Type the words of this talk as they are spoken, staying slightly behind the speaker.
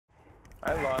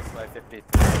I lost my 53.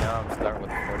 Now I'm starting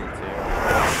with 42.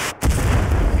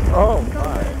 Oh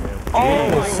my. Oh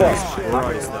my God.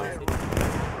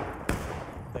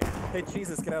 Hey,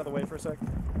 Jesus, get out of the way for a sec.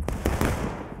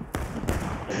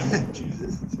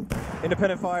 Jesus.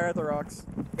 Independent fire at the rocks.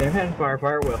 Independent fire,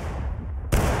 fire will.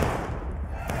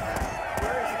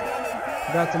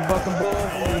 Got some bucking balls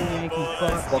in the Yankee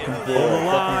fucks. Hold the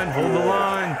line, hold the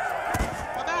line.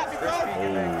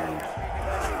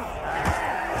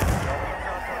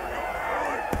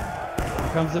 Here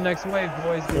comes the next wave,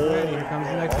 boys. Get ready. Here comes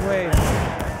the next wave.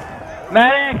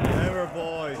 Medic! Never,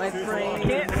 boys. My friend,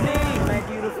 can't see! My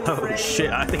beautiful Oh friend. shit,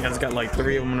 I think I just got like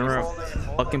 3 of them in a row.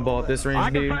 Bucking ball at this range,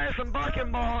 I can dude. fire some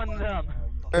bucking ball on them.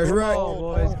 That's right. Oh,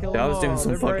 boys, kill I was them doing all.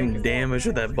 some They're fucking breaking. damage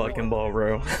with that bucking ball,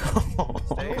 bro.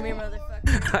 Come here,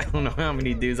 motherfucker. I don't know how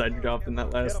many dudes I dropped in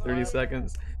that last 30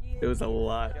 seconds. It was a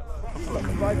lot.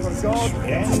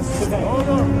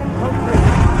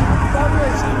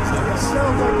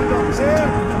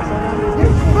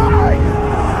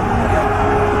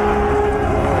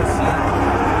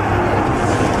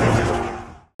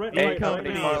 Hey,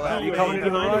 company, you coming to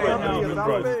the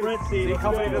right? See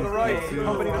company to the right. See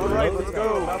company to the right. Let's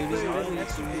go.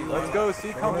 Let's go.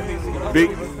 See company.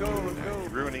 Let's go.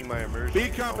 Ruining my immersion. B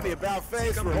company about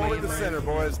face. We're holding the center,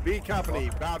 boys. B company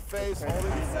about face. Holding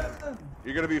the center.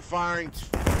 You're gonna be firing.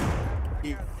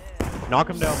 Knock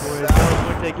him down, boys.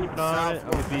 Keep an eye on it.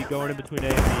 I'm gonna be going in between A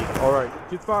and B. All right,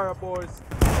 keep fire up, boys.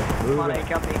 Come on, A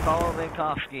company, follow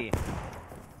Vinkovsky.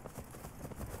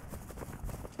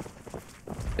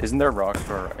 Isn't there rocks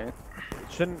to our right?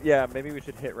 Shouldn't? Yeah, maybe we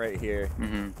should hit right here.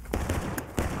 Mm-hmm.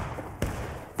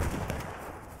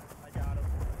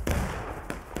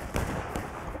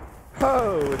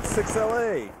 Oh, it's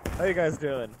 6LA. How you guys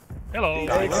doing? Hello.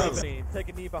 A company, take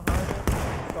a knee behind him.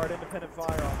 Start independent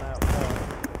fire on that wall.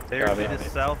 They're Copy. to the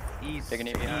southeast. Take a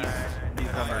knee East. behind.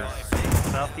 Newcomers.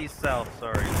 Southeast south.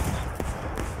 Sorry.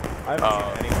 I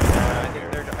haven't seen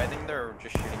anyone. I think they're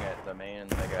just shooting at the main,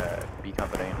 like a B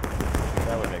company.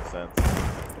 That would make sense.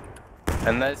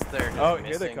 Unless they're just Oh, missing.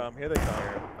 here they come. Here they come.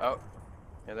 Oh,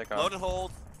 here they come. Load and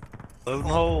hold. Load and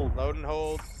hold. Load and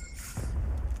hold.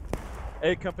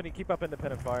 A company, keep up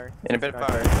independent fire. Independent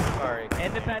fire. Independent fire.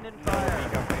 Independent B fire.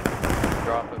 company.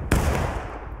 Drop it.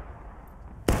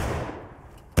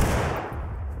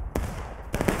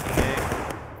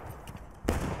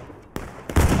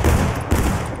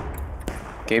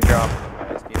 Keep dropping them,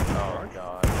 guys. Keep. Oh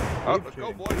god. Oh, let's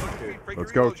go, boys.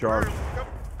 Let's go, Charge.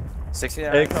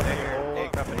 69. A company there. hold. A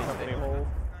company hold.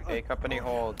 A company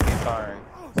hold. Keep firing.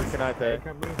 69 there.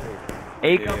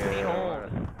 A Dude, company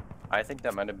hold. I think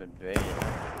that might have been bait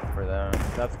for them.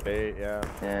 That's bait, yeah.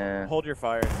 Yeah. Hold your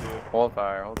fire, too. Hold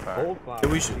fire. Hold fire.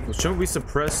 Shouldn't we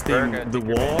suppress the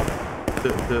wall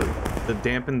to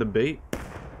dampen the bait?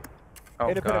 Oh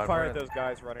Independent god. fire where- at those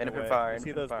guys running Independent away. fire, You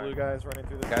see those independent blue fire. guys running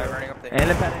through the Guy running up the hill.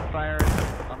 Independent fire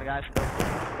on the guys.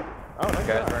 Oh, nice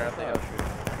Guys job. running up the hill.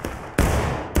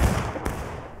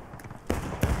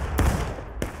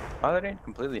 Oh, they didn't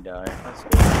completely die. That's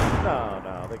good.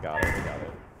 No, they got it. They got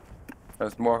it. I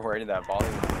was more worried that volley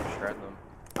was going to shred them.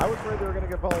 I was worried they were going to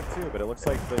get volleyed too, but it looks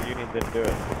like the Union didn't do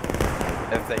it.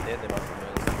 If they did, they must have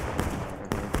missed.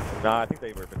 Nah, I think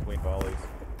they were between volleys.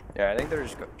 Yeah, I think they're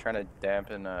just trying to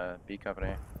dampen B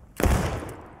company.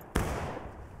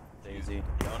 Daisy.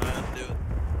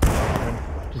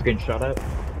 Just getting shot at.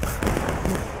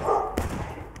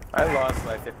 I lost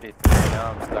my 53.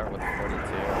 Now I'm starting with 42.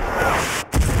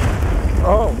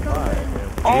 Oh my.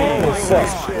 Oh my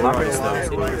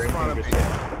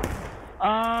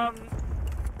god.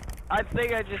 I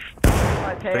think I just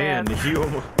my Man, pants. you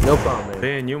almost, No problem, man.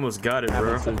 man, you almost got it,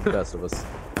 bro. Happens to the best of us.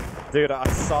 Dude, I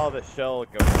saw the shell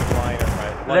go flying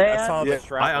at my... Like, I saw the Yeah.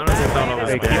 shrapnel. I honestly thought I was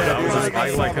Hey, dead. I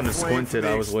like kind of squinted.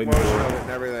 I was waiting for it. And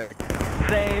everything.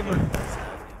 Same.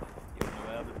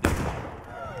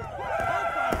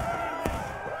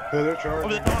 They're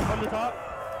charging. Over the top. Over the top.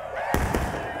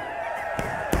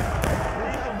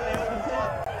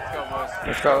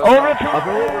 Let's go. Over Up and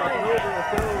over,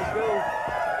 let's go.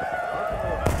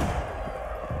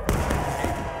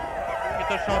 Get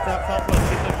those shots out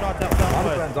southwest. Get those shots out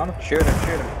southwest. Shoot him.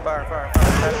 Fire.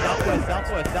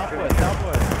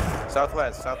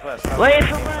 Southwest. Lay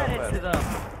some lead into them.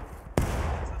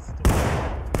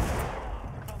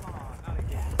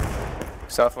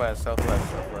 Southwest.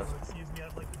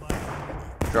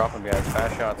 Drop him, guys.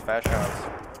 Fast shots.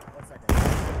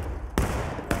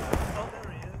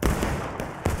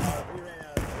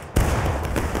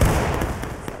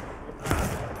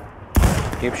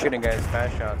 Keep shooting, guys.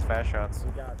 Fast shots.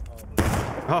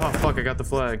 Oh fuck! I got the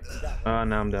flag. Now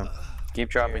I'm down. Keep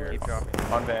dropping, keep dropping.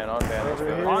 On van, let's Over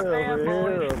go. here, On van, over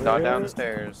here, boys. over Not here. down the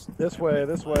stairs. This way,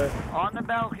 this way. On the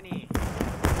balcony.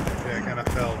 Yeah, I kind of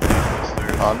fell down the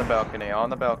stairs. On the balcony, on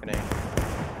the balcony.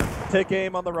 Take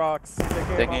aim on the rocks.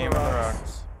 Take aim on the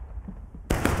rocks.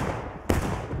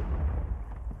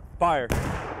 Fire.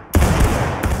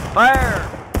 Fire!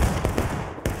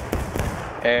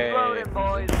 Hey. Reloading,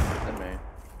 boys. Than me.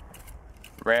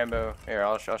 Rambo. Here,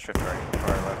 I'll shift right. Or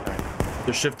left right.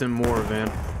 They're shifting more,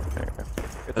 Van. There you go.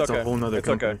 It's That's okay. a whole nother It's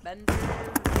company. okay.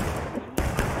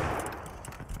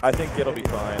 I think it'll be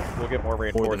fine. We'll get more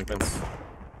reinforcements.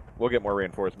 We'll get more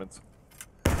reinforcements.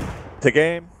 Take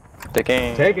aim. Take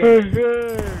aim. Take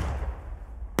it.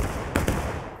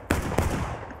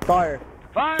 Fire.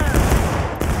 Fire!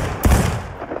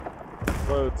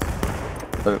 Loads.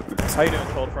 Loads. How you doing,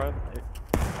 Cold Front?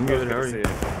 I'm good, how are to you? see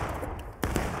you.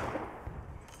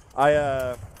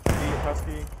 I beat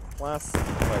Husky last,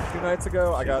 like, 2 nights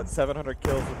ago. I got 700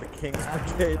 kills with the King's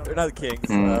Brigade. Or not the King's,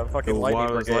 fucking The Lightning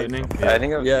wireless Brigade. lightning? I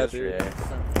think it was Yeah, yesterday.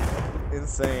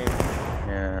 Insane.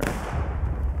 Yeah.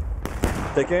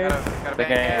 Take aim. Take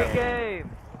aim. Okay.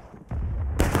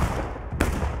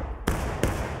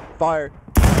 Fire.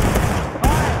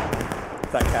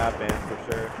 It's that cab man for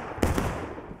sure.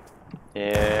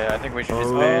 Yeah, I think we should just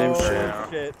Oh, ban him Oh, for now.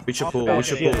 shit. We should Off pull, the we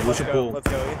should balcony. pull, we should pull. Let's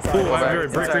go. Inside. Pull,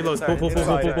 Inside, break inside, reloads, inside, pull, pull, pull,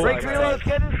 pull, pull, pull. Break reloads,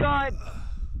 get inside!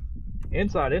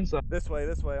 Inside, inside. This way,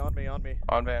 on me, on me.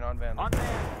 On van, on van. On van.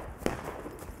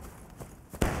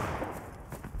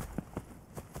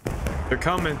 They're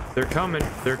coming, they're coming,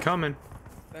 they're coming.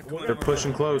 They're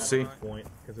pushing close, see?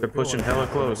 They're pushing hella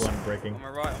close. Breaking. On my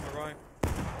right, on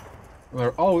my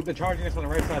right. Oh, they're charging us on the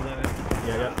right side, Lennon.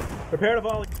 Yeah. Prepare to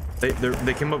volley.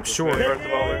 They came up short.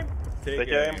 Take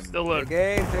aim. Still look.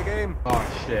 Take aim. Oh,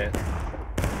 shit.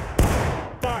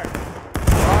 Fire.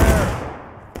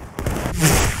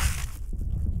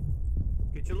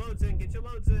 Get your loads in, get your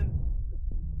loads in.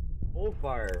 Hold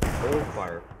fire. Hold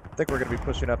fire. I think we're gonna be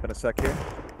pushing up in a sec here.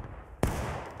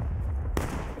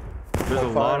 There's a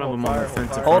Hold lot fire, of them hold on the fire,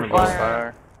 fence in hold front of us.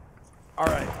 Fire.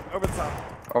 Alright, over the top.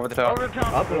 Over the top. Over the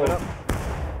top. Up and up.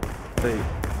 Hey,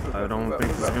 I don't think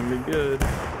this is gonna be good.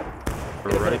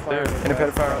 We're right there.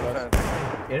 Independent fire on the fence.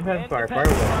 Independent fire. Independent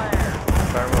Firewall. fire.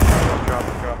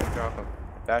 Firewall, drop him.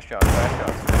 Fast shots, fast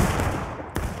shots.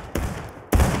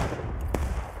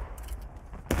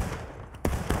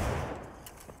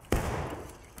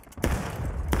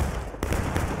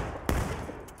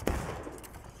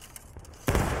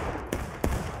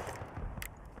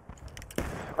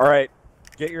 Alright,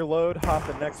 get your load, hop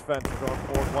the next fence. We're going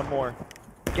forward. One more.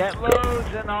 Get loads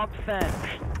and off fence.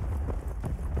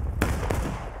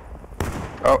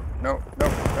 Oh, no.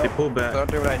 They pull back.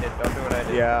 Don't do what I did,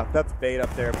 Yeah, that's bait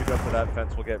up there. If we go to that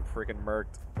fence, we'll get freaking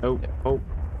murked. Oh, oh.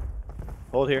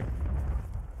 Hold here.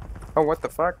 Oh, what the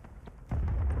fuck?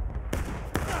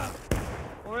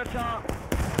 Over the top.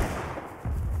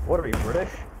 What are we, British?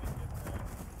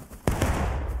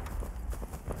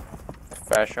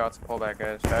 Fast shots, pull back,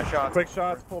 guys. Fast shots. Quick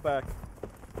shots, pull back.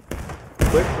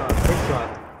 Quick shot. Quick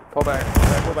shot. Pull back.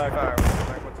 Pull back. Fire. Pull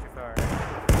back. What's too far?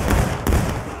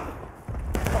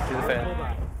 To the fence.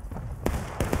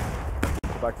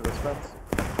 Go back to this fence.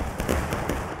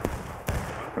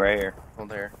 Right here.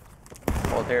 Hold here.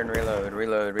 Hold here and reload.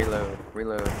 Reload.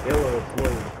 Yellow.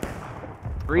 Slow.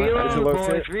 Where's your Reload, load boys,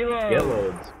 tape? reload.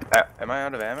 Yellows. Am I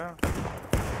out of ammo?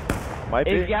 Might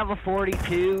If be. you have a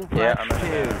 42, Yeah, press I'm out of 2.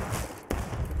 ammo.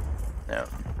 No.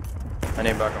 I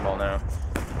need bucketball now.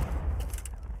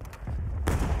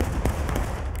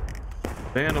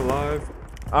 Van alive.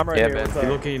 I'm right Yeah, here. man. What's up?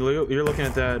 You're looking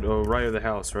at that right of the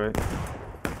house, right?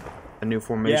 A new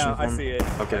formation. Yeah, I form? see it.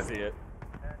 Okay. I see it.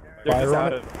 They're just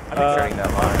out of. Turning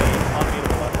that line. On me to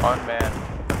the left. On man.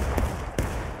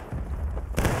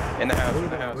 In the house.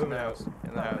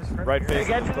 Right face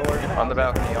Get the to the door. On the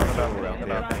balcony. Go, in the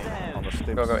balcony.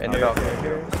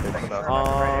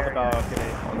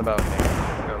 On the balcony.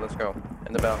 Go, let's go.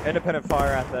 In the balcony. Independent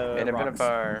fire at the Independent rocks.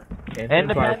 fire.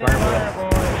 Independent fire,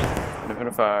 boys.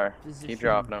 Independent fire. Keep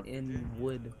dropping them. In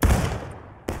wood.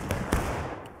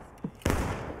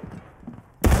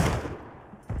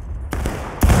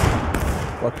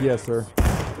 Fuck yes, sir.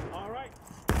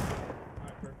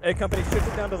 Hey, company, shift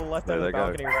it down to the left end of the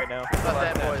There they go. balcony right now.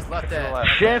 Left end, boys. Left end.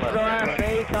 Shift left,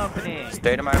 A company.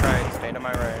 Stay to my right. Stay to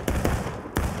my right.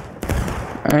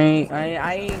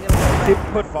 I ain't gonna Keep,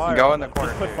 put fire. Go in the corner,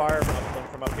 Just put dude. fire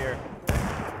from up here.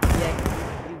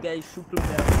 Yeah, you guys shoot them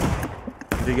down.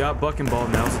 If you got bucking ball,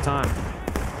 now's the time.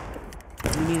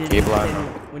 We need an Keep A10.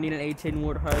 live. We need an A10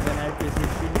 ward harder than our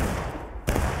position.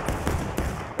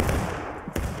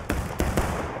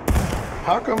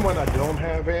 How come when I don't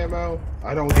have ammo,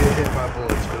 I don't get hit by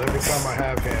bullets? But every time I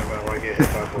have ammo, I get hit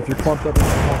by bullets. If you're clumped up in the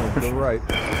corner, to the right.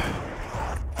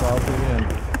 Probably in.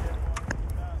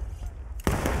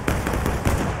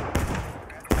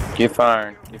 Keep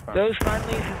firing. Keep firing. Those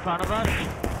friendlies in front of us.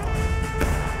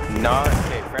 Not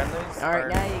okay. Friendlies. Alright,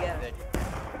 now you got it.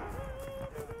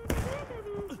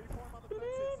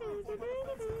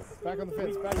 Back on the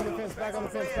fence, back on the fence, back on the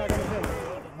fence, back on the fence.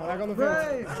 Back on the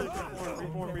fence.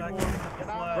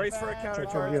 Brace for a counter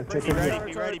charge.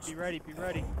 Be ready, be ready, be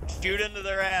ready. Shoot into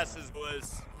their asses,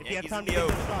 boys. If you have Yankees time in to the get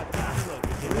open.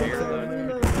 the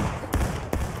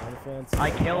shot,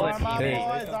 I kill it.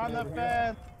 Boys on the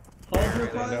fence. Hold your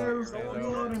fire.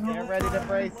 Get ready to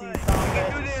brace these Do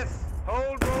zombies. this.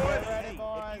 Hold, boys. Ready,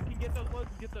 boys. you can get those loads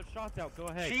and get those shots out. Go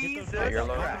ahead. Jesus. Yeah, you're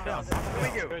low.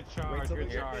 Good charge, good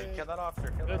Charge. Kill that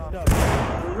officer. Kill Good that officer.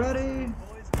 stuff. We're ready.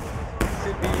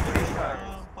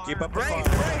 Keep up the Brace, fire.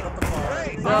 brace, Keep up the fire.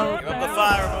 brace. No, Give them the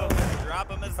fire, boys. Drop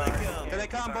them as they come. Here they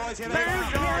come, boys. Here they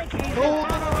Brace, come. Yankees.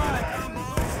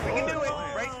 We can do it.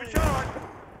 Brace for charge.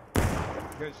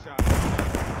 Good shot.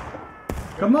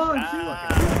 Come on, shoot.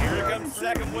 Here comes the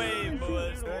second wave,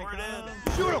 boys. Pour it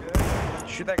in. Shoot him!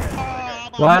 Shoot that guy.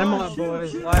 Light them up,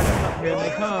 boys. Light them up. Here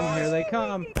they come. Here they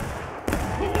come.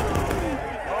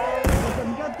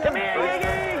 Come here,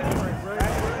 Yankees.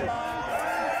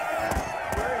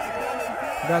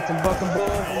 Got some buck and bull.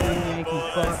 Yankee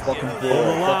fuck. Hold the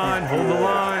line, hold the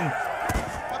line.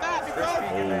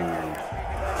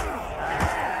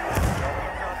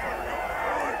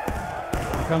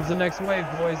 Here comes the next wave,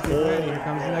 boys. Get ready. Here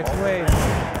comes the next wave.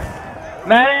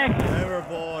 Medic.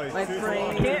 My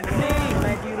friend. Can't see.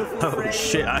 My beautiful Oh friend.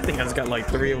 shit, I think I just got like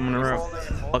 3 of them in a row.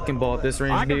 Fucking ball at this I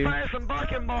range, can dude. fire some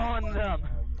bucking ball on them.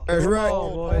 That's right.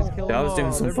 Boys. Kill I was them doing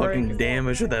all. some They're fucking breaking.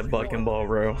 damage with that bucking ball,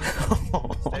 bro. Come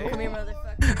here,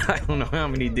 motherfucker. I don't know how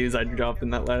many dudes I dropped in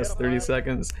that last 30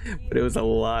 seconds, but it was a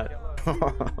lot.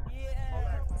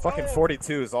 Fucking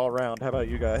 42s all around. How about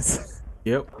you guys?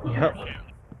 Yep.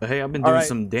 But hey, I've been doing Alright,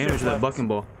 some damage with that bucking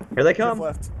ball. Here they Shift come.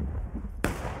 left.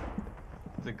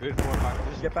 It's a good 4 5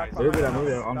 position. Get back Move behind it, move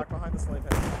it. us. Back behind the slave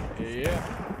head. Yeah.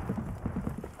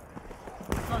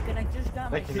 Fucking, I just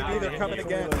got my TV, they're coming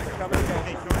again. They're coming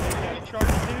again.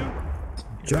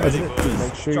 Charge it.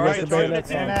 Make sure you got the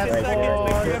bayonets on.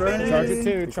 Charge it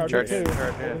too. Charge it too.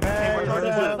 Charge it.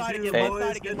 Control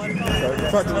left. Control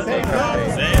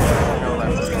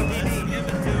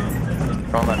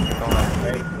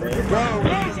left.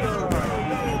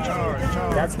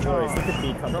 That's choice. Look at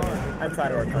B company. I'm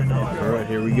trying to work on that. Alright,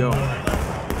 here we go.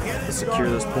 Let's secure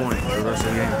this point for the rest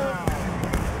of the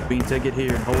game. We can take it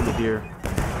here and hold it here.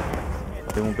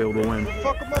 They won't be able to win.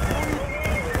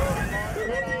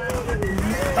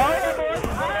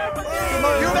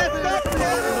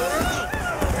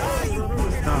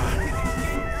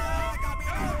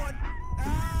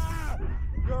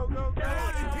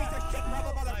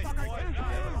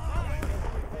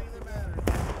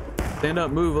 Stand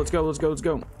up, move, let's go, let's go, let's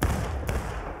go.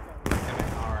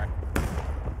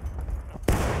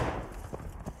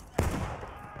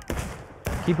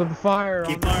 Keep up the fire.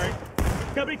 Keep firing.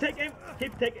 Company, take aim.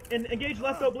 Keep engage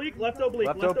left oblique, left oblique,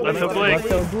 Left left oblique. oblique.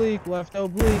 Left oblique. Left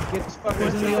oblique. Get these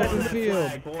fuckers in the open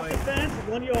field. Fence,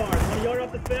 1 yard. 1 yard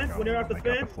off the fence, 1 yard off the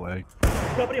fence.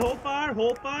 Company, hold fire,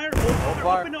 hold fire, hold fire.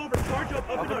 fire. Up and over, charge up,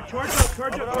 up and over, charge up,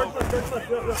 charge up, charge left, charge left,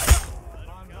 go, go.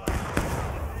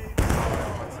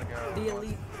 The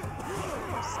elite.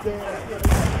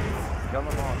 Kill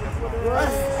them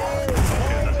all.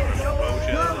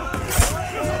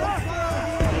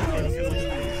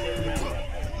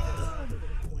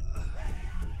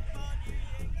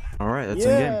 Alright, that's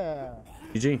in game.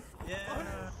 GG.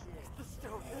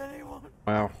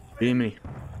 Wow, beat me.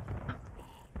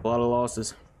 A lot of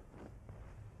losses.